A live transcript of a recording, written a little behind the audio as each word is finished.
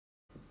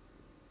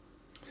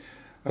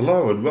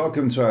Hello and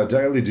welcome to our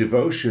daily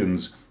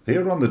devotions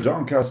here on the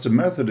Doncaster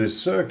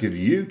Methodist Circuit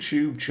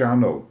YouTube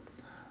channel.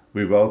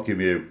 We welcome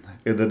you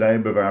in the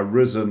name of our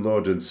risen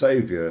Lord and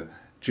Saviour,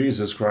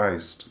 Jesus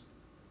Christ.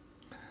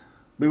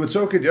 We were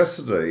talking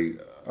yesterday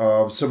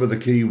of some of the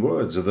key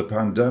words of the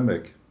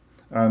pandemic,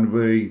 and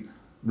we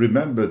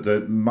remembered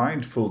that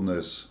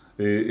mindfulness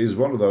is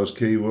one of those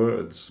key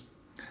words.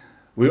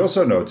 We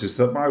also noticed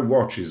that my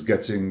watch is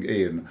getting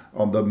in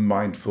on the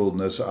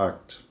mindfulness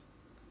act.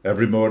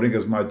 Every morning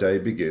as my day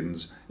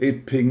begins,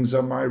 it pings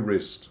on my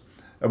wrist.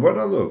 And when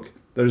I look,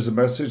 there is a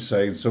message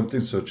saying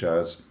something such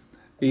as,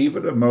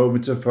 even a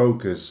moment of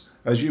focus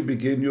as you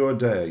begin your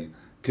day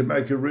can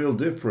make a real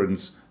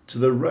difference to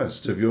the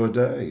rest of your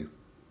day.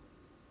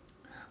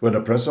 When I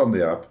press on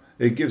the app,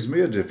 it gives me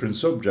a different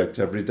subject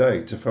every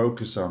day to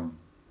focus on.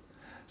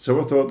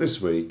 So I thought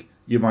this week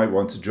you might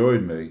want to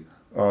join me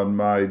on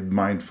my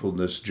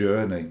mindfulness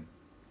journey.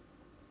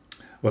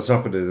 What's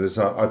happening is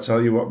I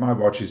tell you what my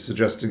watch is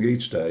suggesting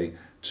each day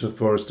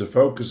for us to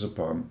focus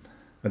upon,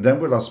 and then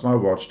we'll ask my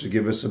watch to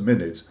give us a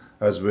minute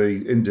as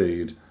we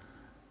indeed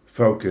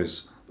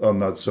focus on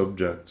that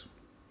subject.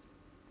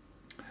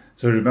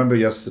 So remember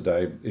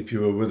yesterday, if you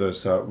were with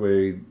us, that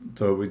we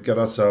thought we'd get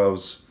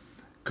ourselves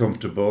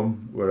comfortable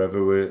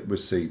wherever we're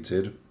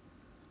seated.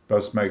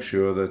 Let's make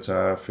sure that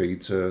our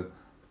feet are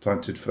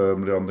planted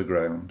firmly on the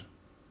ground.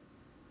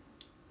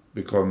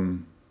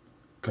 Become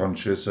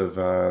conscious of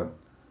our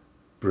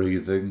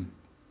breathing.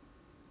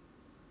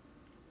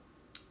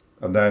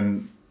 And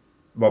then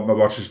what my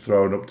watch has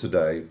thrown up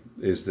today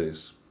is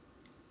this.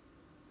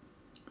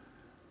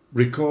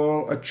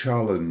 Recall a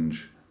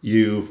challenge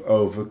you've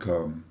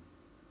overcome.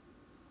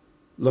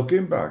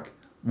 Looking back,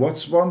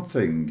 what's one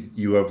thing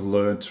you have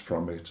learnt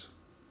from it?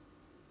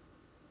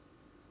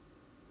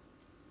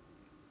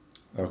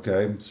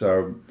 Okay,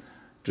 so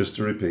just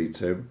to repeat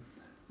it,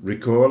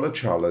 recall a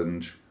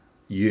challenge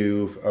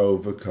you've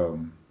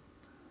overcome.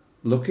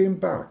 Looking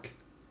back,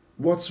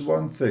 what's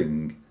one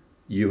thing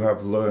you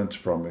have learnt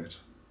from it?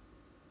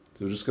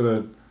 So we're just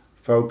going to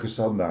focus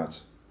on that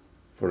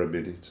for a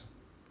minute.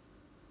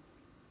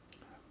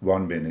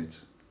 1 minute.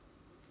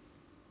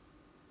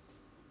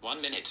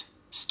 1 minute,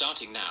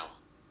 starting now.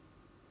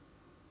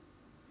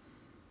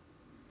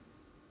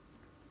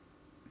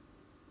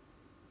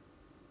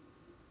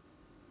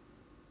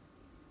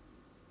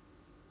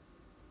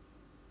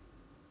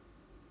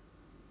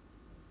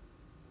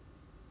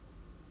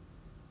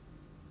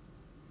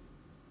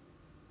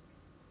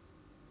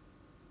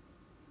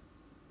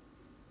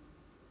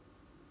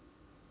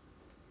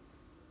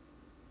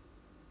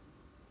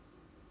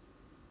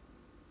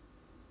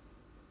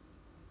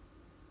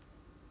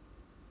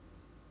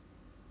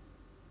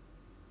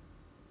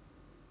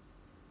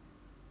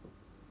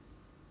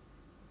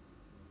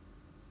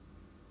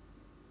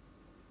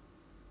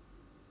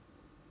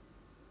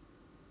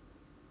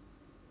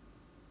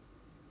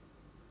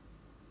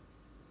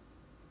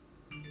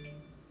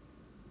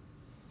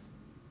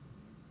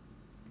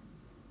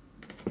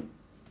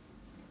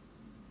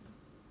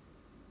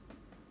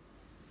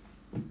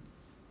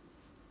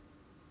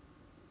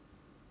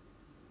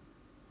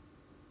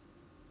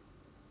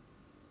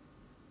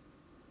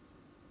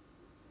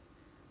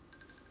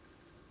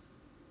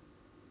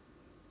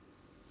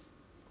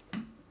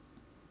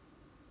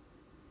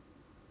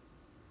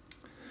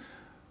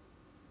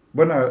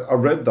 When I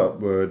read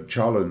that word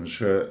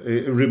challenge,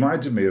 it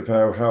reminded me of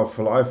how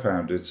helpful I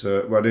found it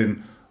when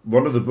in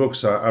one of the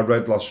books I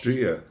read last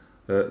year,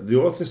 the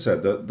author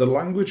said that the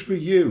language we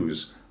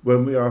use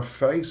when we are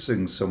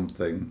facing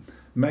something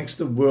makes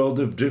the world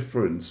of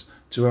difference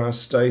to our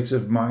state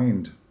of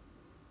mind.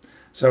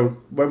 So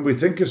when we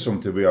think of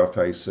something we are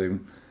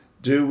facing,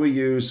 do we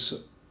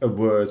use a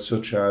word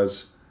such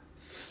as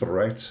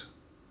threat?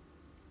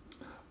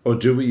 Or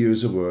do we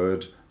use a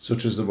word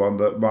such as the one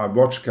that my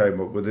watch came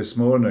up with this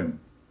morning?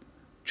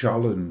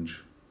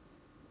 Challenge.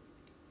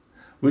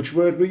 Which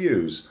word we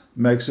use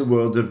makes a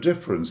world of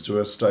difference to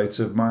our state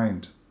of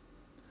mind.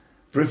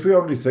 For if we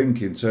only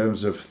think in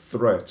terms of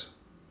threat,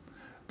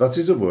 that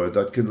is a word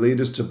that can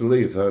lead us to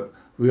believe that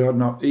we are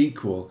not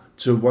equal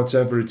to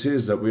whatever it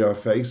is that we are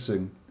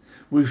facing.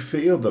 We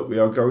feel that we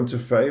are going to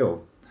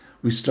fail.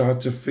 We start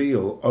to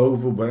feel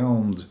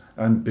overwhelmed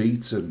and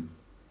beaten.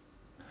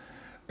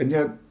 And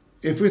yet,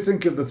 if we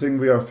think of the thing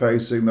we are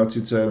facing not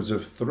in terms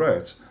of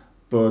threat,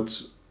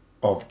 but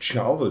of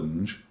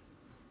challenge,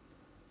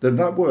 then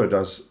that word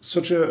has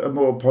such a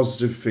more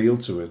positive feel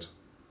to it.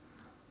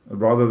 And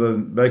rather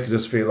than making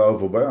us feel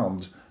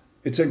overwhelmed,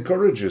 it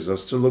encourages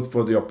us to look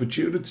for the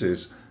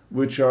opportunities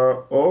which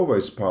are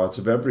always part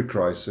of every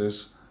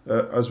crisis,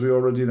 as we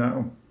already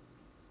know.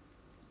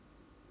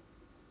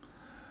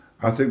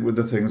 I think with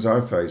the things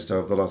I've faced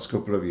over the last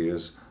couple of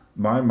years,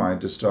 my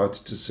mind has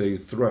started to see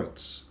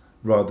threats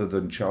rather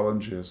than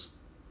challenges.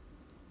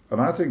 And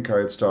I think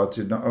I had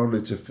started not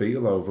only to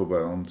feel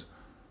overwhelmed,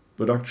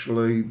 but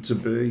actually to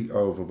be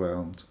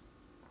overwhelmed.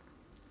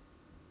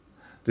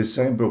 This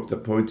same book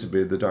that pointed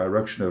me in the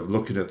direction of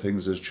looking at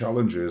things as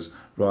challenges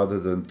rather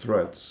than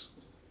threats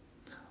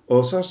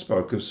also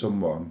spoke of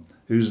someone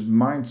whose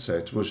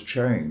mindset was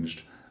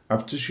changed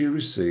after she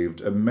received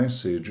a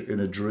message in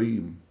a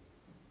dream.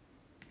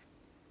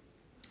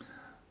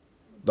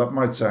 That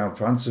might sound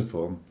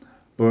fanciful,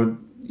 but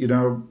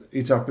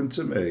it happened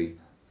to me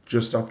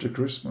just after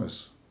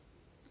Christmas.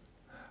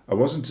 I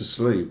wasn't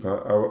asleep,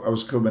 I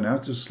was coming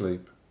out of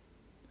sleep.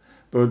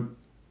 But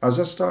as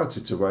I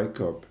started to wake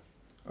up,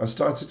 I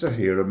started to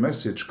hear a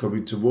message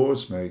coming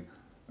towards me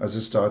as I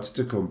started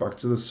to come back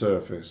to the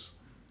surface.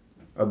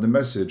 And the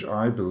message,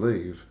 I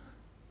believe,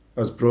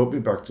 has brought me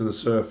back to the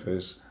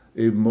surface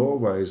in more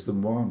ways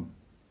than one.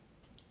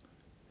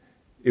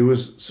 It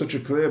was such a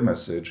clear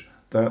message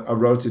that I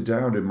wrote it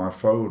down in my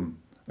phone,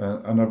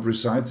 and I've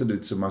recited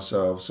it to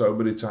myself so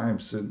many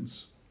times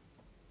since.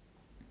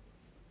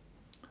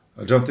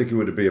 I don't think it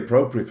would be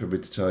appropriate for me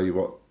to tell you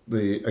what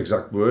the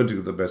exact wording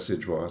of the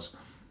message was,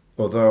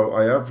 although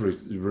I have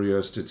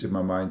rehearsed it in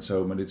my mind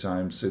so many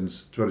times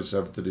since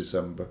 27th of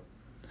December.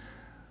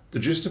 The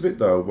gist of it,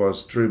 though,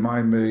 was to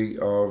remind me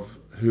of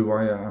who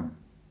I am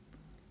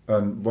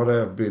and what I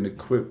have been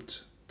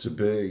equipped to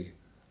be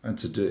and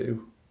to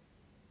do.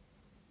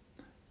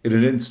 In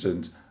an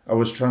instant, I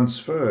was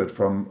transferred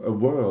from a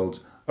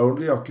world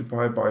only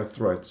occupied by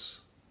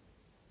threats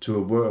to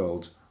a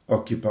world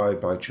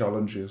occupied by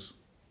challenges.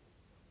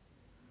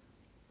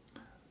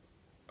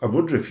 I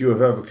wonder if you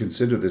have ever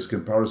considered this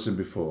comparison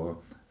before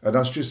and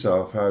asked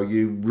yourself how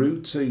you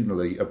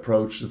routinely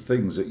approach the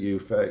things that you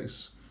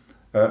face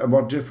and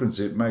what difference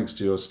it makes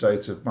to your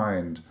state of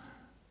mind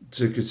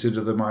to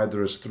consider them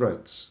either as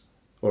threats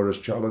or as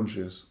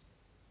challenges.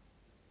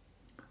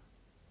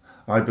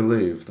 I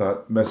believe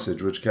that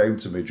message which came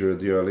to me during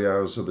the early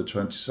hours of the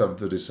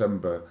 27th of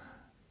December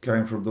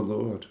came from the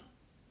Lord.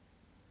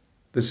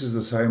 This is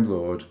the same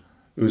Lord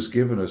who has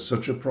given us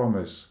such a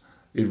promise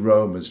in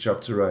Romans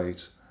chapter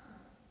 8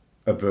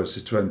 and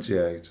verses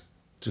 28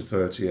 to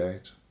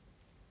 38.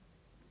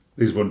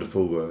 These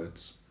wonderful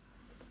words.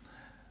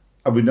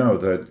 And we know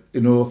that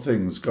in all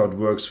things God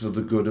works for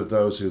the good of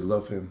those who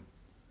love him,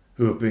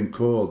 who have been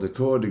called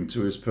according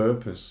to his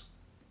purpose.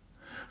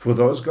 For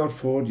those God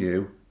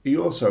foreknew, he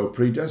also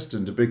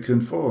predestined to be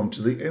conformed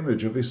to the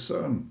image of his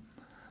Son,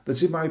 that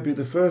he might be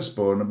the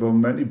firstborn among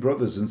many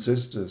brothers and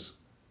sisters.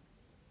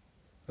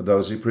 And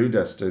those he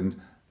predestined,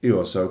 he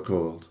also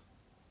called.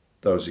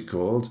 Those he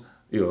called,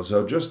 he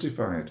also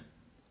justified.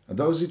 And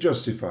those he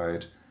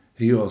justified,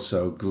 he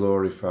also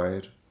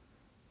glorified.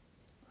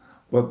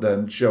 What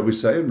then shall we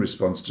say in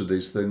response to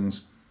these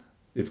things?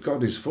 If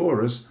God is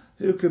for us,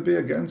 who can be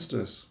against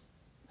us?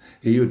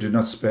 He who did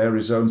not spare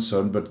his own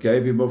Son, but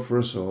gave him up for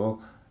us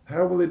all,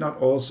 how will he not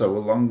also,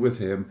 along with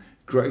him,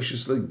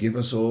 graciously give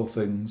us all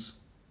things?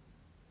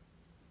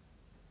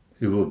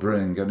 Who will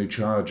bring any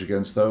charge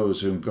against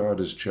those whom God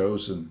has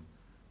chosen?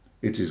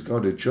 It is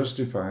God who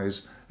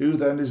justifies. Who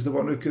then is the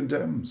one who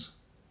condemns?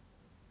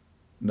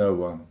 No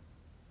one.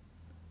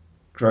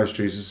 Christ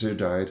Jesus, who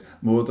died,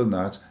 more than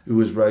that, who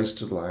was raised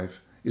to life,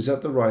 is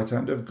at the right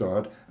hand of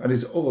God and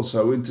is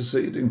also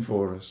interceding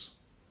for us.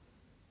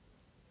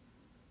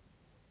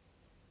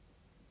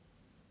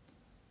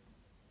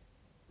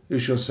 Who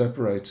shall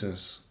separate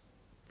us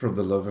from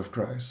the love of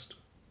Christ?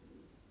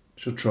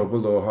 Shall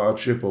trouble or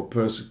hardship or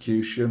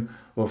persecution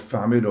or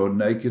famine or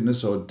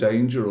nakedness or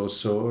danger or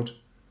sword?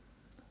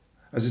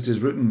 As it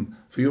is written,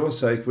 for your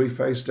sake we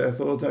face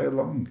death all day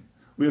long.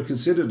 We are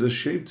considered as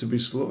sheep to be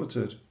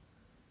slaughtered.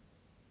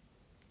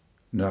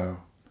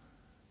 No,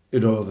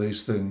 in all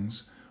these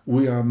things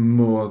we are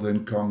more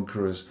than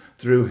conquerors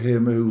through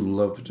him who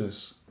loved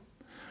us.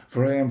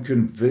 For I am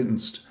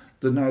convinced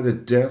that neither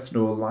death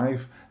nor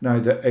life,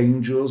 neither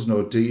angels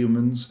nor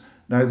demons,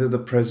 neither the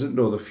present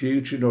nor the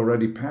future nor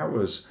any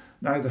powers,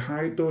 neither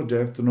height nor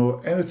depth nor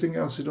anything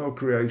else in all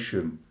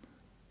creation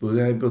will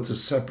be able to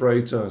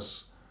separate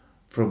us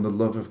from the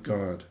love of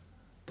God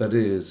that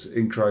is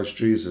in Christ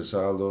Jesus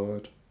our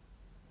Lord.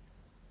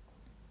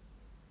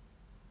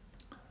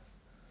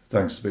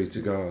 Thanks be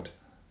to God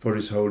for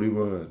his holy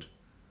word.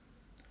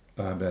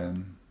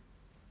 Amen.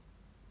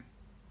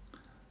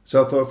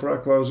 So I thought for our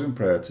closing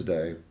prayer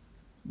today,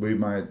 we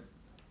might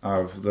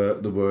have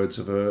the words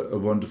of a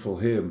wonderful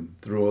hymn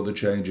through all the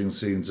changing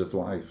scenes of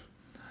life.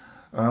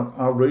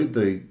 I'll read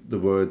the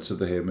words of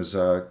the hymn as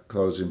our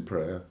closing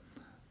prayer,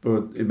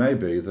 but it may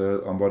be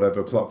that on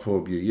whatever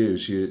platform you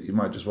use, you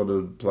might just want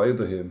to play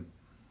the hymn.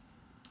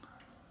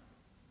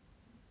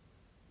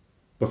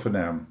 But for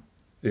now,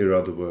 here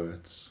are the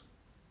words.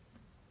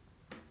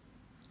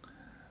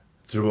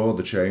 Through all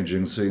the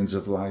changing scenes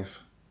of life,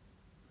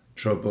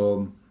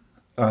 trouble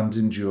and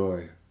in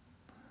joy,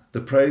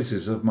 the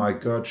praises of my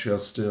God shall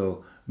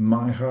still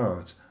my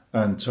heart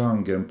and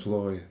tongue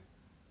employ.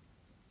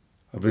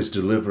 Of his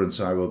deliverance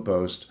I will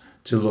boast,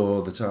 till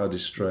all that are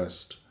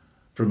distressed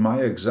from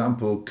my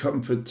example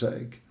comfort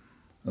take,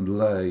 and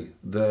lay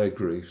their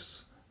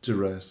griefs to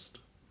rest.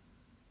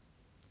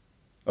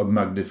 O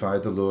magnify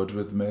the Lord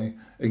with me,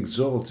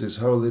 exalt his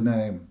holy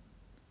name.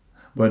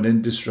 When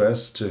in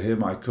distress to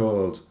him I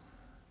called,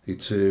 he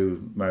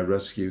to my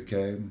rescue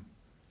came.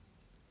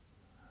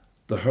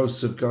 The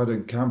hosts of God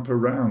encamp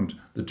around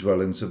the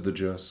dwellings of the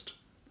just,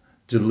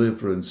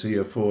 deliverance he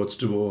affords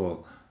to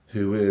all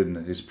who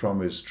in his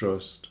promise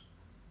trust.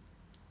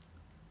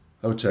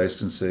 O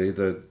taste and see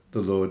that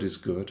the Lord is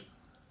good.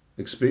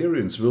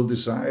 Experience will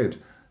decide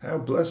how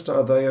blessed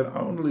are they, and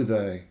only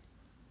they,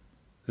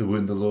 who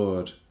in the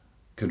Lord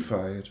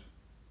confide.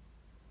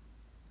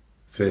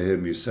 Fear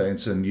him, you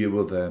saints, and you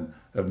will then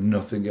have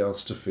nothing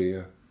else to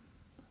fear.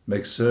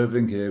 Make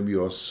serving him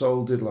your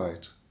sole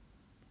delight.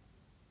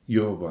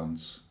 Your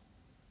wants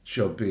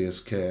shall be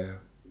his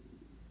care.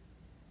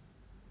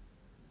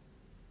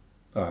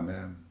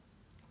 Amen.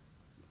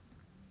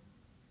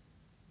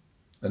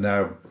 And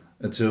now,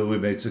 until we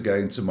meet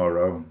again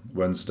tomorrow,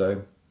 Wednesday,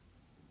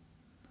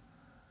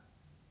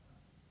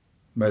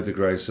 may the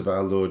grace of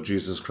our Lord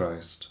Jesus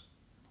Christ,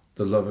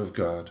 the love of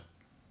God,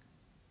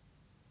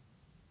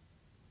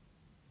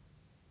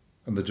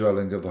 and the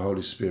dwelling of the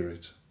Holy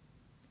Spirit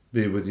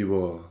be with you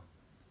all,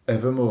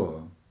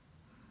 evermore.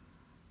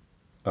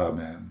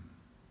 Amen.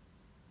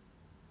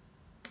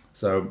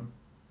 So,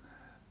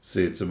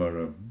 see you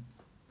tomorrow.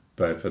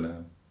 Bye for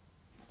now.